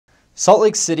Salt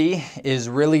Lake City is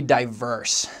really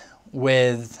diverse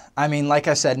with, like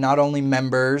I said, not only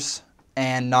members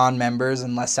and non-members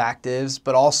and less actives,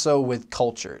 but also with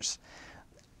cultures.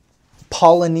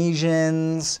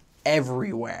 Polynesians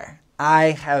everywhere.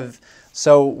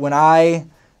 So when I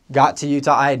got to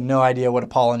Utah, I had no idea what a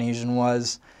Polynesian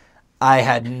was. I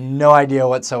had no idea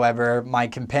whatsoever. My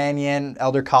companion,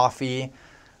 Elder Coffee,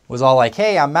 was all like,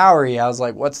 "Hey, I'm Maori." I was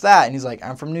like, "What's that?" And he's like,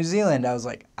 "I'm from New Zealand." I was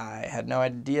like, "I had no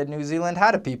idea New Zealand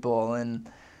had a people." And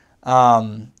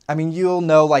you'll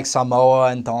know like Samoa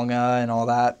and Tonga and all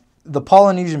that. The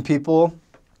Polynesian people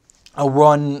are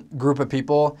one group of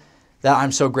people that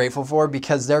I'm so grateful for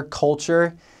because their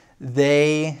culture,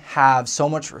 they have so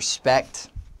much respect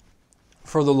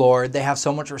for the Lord. They have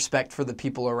so much respect for the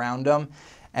people around them.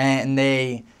 And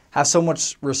they have so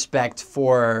much respect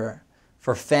for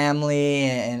family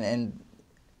and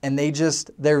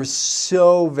they're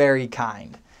so very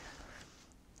kind.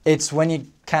 It's when you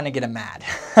kind of get them mad.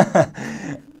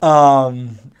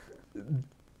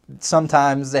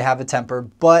 Sometimes they have a temper,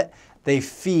 but they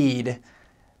feed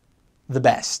the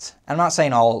best. I'm not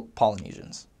saying all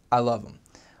Polynesians. I love them.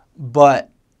 But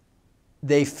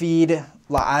they feed,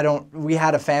 we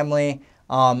had a family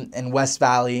in West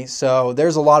Valley, so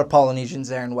there's a lot of Polynesians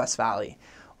there in West Valley.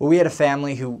 Well, we had a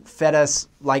family who fed us,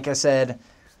 like I said,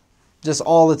 just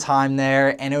all the time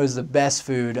there, and it was the best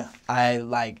food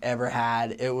I ever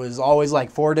had. It was always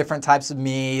 4 different types of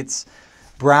meats,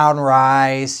 brown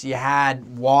rice, you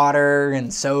had water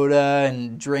and soda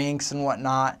and drinks and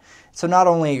whatnot. So not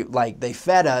only they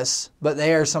fed us, but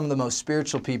they are some of the most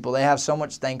spiritual people. They have so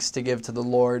much thanks to give to the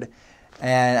Lord.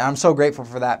 And I'm so grateful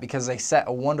for that because they set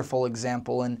a wonderful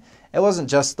example. And it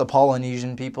wasn't just the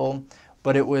Polynesian people,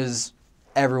 but it was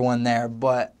everyone there.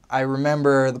 But I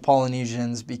remember the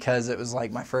Polynesians because it was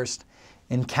my first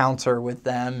encounter with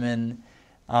them. And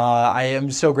I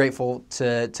am so grateful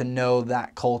to know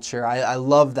that culture. I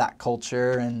love that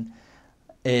culture. And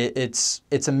it's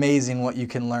amazing what you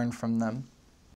can learn from them.